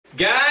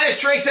Guys,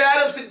 Trace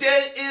Adams,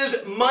 today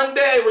is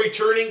Monday,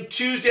 returning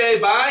Tuesday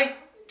by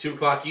 2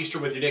 o'clock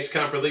Eastern with your next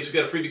comp release. We've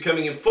got a freebie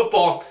coming in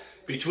football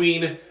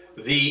between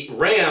the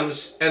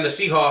Rams and the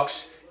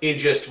Seahawks in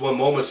just one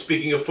moment.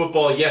 Speaking of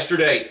football,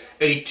 yesterday,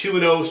 a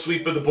 2-0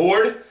 sweep of the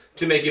board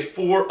to make it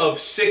 4 of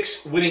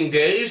 6 winning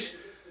days.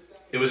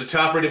 It was a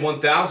top-rated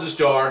 1,000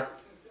 star.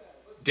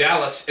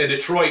 Dallas and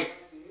Detroit,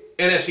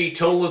 NFC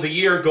total of the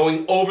year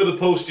going over the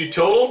posted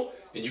total,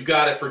 and you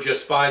got it for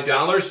just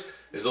 $5.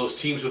 As those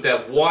teams with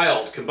that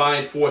wild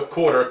combined fourth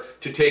quarter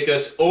to take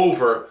us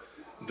over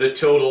the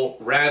total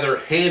rather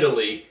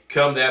handily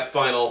come that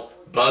final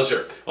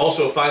buzzer.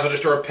 Also, a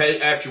 500-star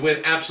pay after you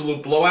win,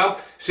 absolute blowout.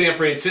 San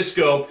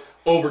Francisco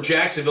over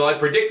Jacksonville. I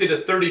predicted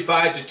a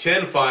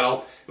 35-10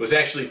 final. It was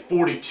actually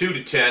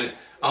 42-10.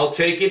 I'll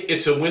take it.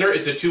 It's a winner.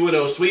 It's a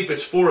 2-0 sweep.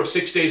 It's 4 of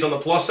 6 days on the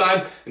plus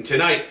side. And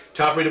tonight,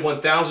 top-rated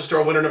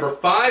 1,000-star winner number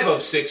 5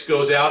 of 6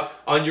 goes out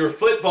on your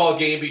football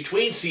game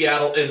between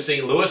Seattle and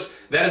St. Louis.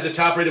 That is a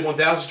top-rated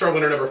 1,000-star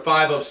winner number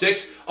 5 of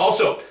 6.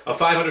 Also, a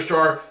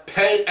 500-star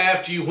pay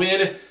after you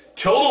win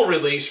total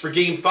release for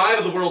Game 5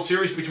 of the World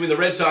Series between the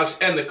Red Sox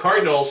and the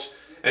Cardinals.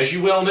 As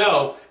you well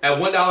know, at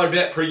 $1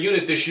 bet per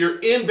unit this year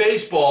in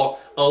baseball,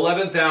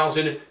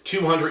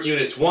 11,200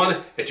 units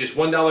won. At just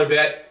 $1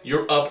 bet,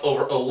 you're up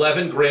over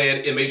 11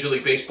 grand in Major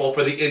League Baseball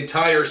for the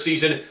entire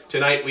season.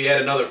 Tonight, we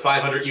add another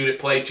 500-unit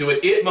play to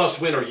it. It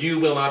must win or you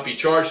will not be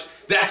charged.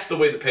 That's the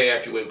way the pay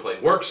after you win play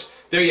works.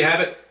 There you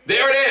have it.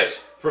 There it is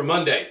for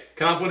Monday.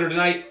 Comp winner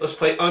tonight, let's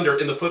play under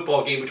in the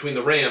football game between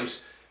the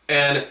Rams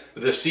and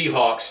the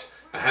Seahawks.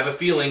 I have a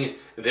feeling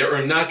there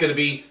are not going to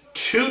be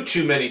too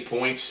many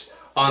points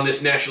on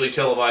this nationally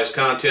televised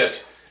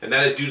contest, and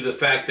that is due to the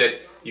fact that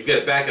you've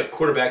got a backup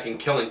quarterback in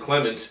Kellen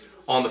Clemens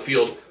on the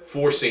field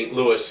for St.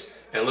 Louis.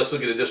 And let's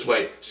look at it this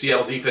way.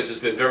 Seattle defense has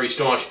been very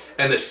staunch,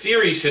 and the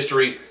series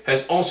history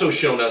has also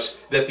shown us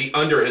that the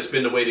under has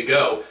been the way to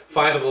go.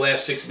 5 of the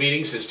last 6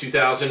 meetings since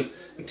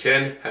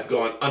 2010 have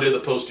gone under the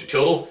posted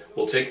total.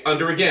 We'll take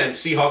under again.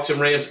 Seahawks and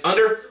Rams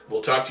under.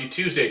 We'll talk to you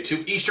Tuesday,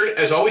 2 Eastern.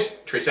 As always,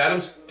 Trace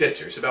Adams, dead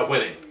serious about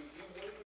winning.